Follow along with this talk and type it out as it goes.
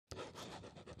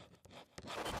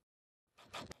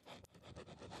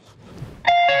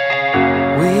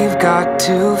got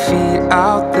 2 feet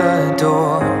out the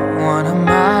door, one of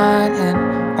mine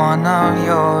and one of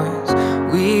yours.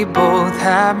 We both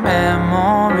have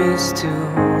memories to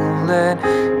let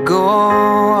go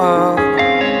of.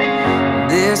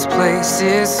 This place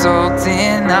is salt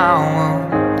in our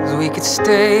wounds. We could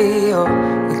stay or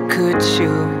we could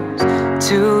choose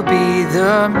to be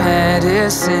the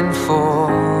medicine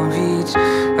for each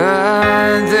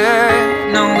other.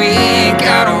 No, we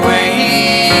gotta wait.